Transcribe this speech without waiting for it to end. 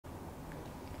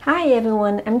Hi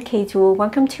everyone, I'm Kate.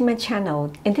 Welcome to my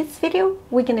channel. In this video,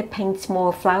 we're going to paint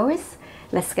more flowers.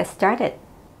 Let's get started.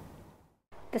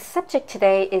 The subject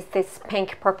today is this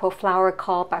pink purple flower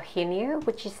called Bohemia,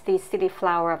 which is the city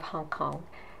flower of Hong Kong.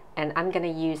 And I'm going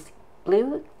to use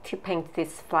blue to paint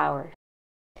this flower.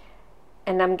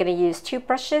 And I'm going to use two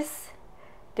brushes,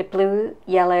 the blue,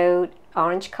 yellow,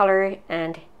 orange color,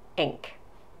 and ink.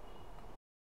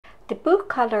 The blue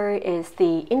color is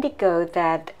the indigo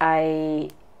that I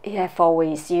have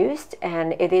always used,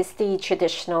 and it is the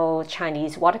traditional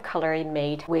Chinese watercolor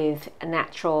made with a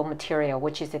natural material,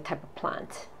 which is a type of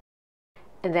plant.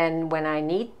 And then when I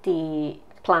need the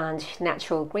plant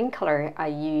natural green color, I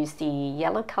use the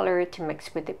yellow color to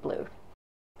mix with the blue.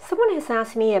 Someone has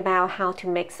asked me about how to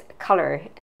mix color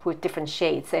with different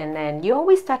shades, and then you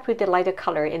always start with the lighter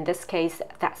color. In this case,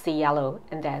 that's the yellow,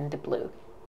 and then the blue.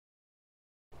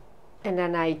 And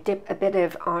then I dip a bit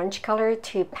of orange color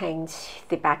to paint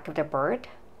the back of the bird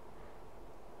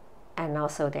and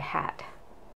also the hat.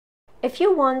 If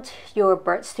you want your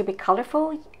birds to be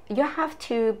colorful, you have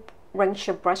to rinse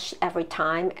your brush every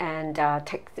time and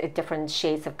take different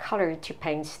shades of color to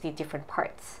paint the different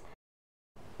parts.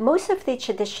 Most of the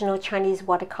traditional Chinese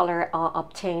watercolor are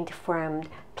obtained from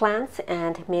plants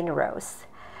and minerals.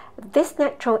 This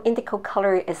natural indigo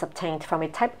color is obtained from a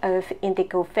type of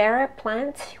indigo vera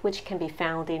plant, which can be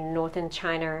found in northern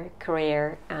China,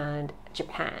 Korea, and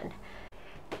Japan.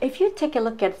 If you take a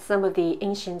look at some of the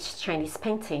ancient Chinese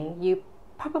painting, you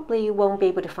probably won't be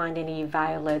able to find any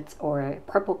violet or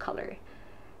purple color.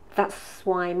 That's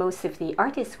why most of the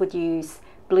artists would use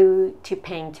blue to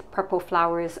paint purple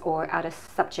flowers or other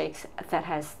subjects that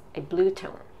has a blue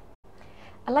tone.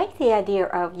 I like the idea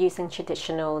of using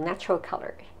traditional natural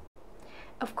color.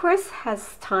 Of course,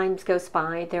 as time goes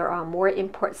by, there are more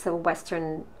imports of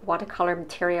Western watercolor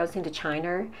materials into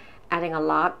China, adding a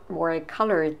lot more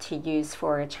color to use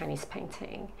for Chinese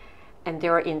painting. And they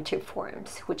are in two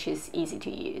forms, which is easy to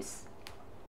use.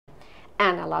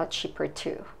 And a lot cheaper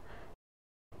too.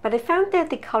 But I found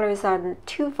that the colors are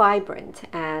too vibrant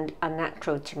and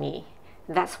unnatural to me.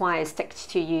 That's why I stick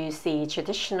to use the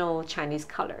traditional Chinese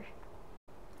color.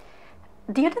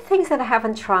 The other things that I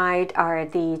haven't tried are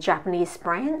the Japanese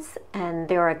brands, and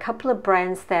there are a couple of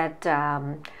brands that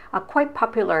are quite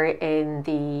popular in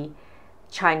the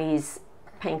Chinese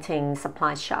painting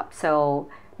supply shop. So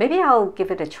maybe I'll give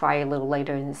it a try a little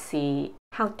later and see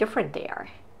how different they are.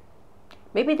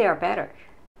 Maybe they are better.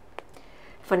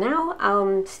 For now,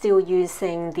 I'm still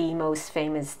using the most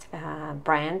famous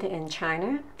brand in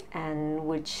China, and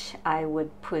which I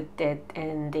would put it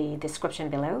in the description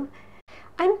below.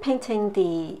 I'm painting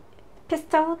the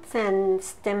pistils and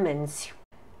stamens,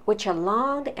 which are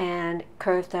long and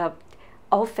curved up,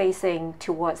 all facing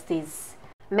towards this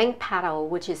main petal,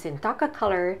 which is in darker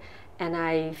color, and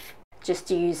I've just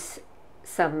used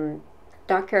some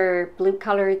darker blue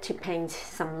color to paint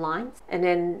some lines. And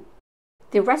then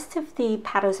the rest of the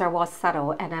petals are more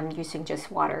subtle, and I'm using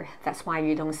just water. That's why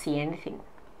you don't see anything.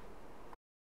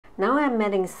 Now I'm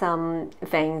adding some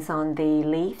veins on the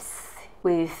leaves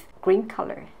with green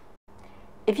color.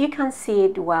 If you can't see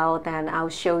it well, then I'll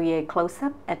show you a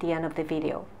close-up at the end of the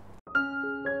video.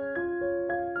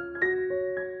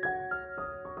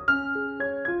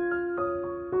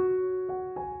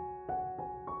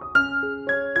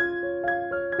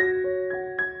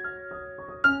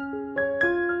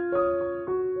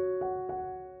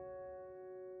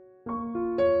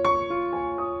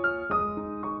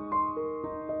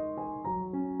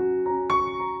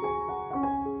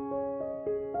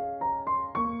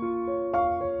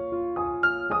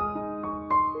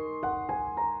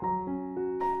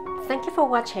 Thank you for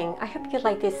watching. I hope you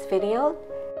like this video.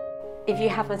 If you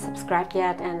haven't subscribed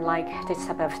yet and like this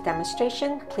type of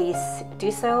demonstration, please do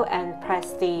so and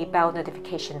press the bell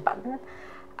notification button.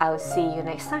 I'll see you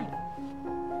next time.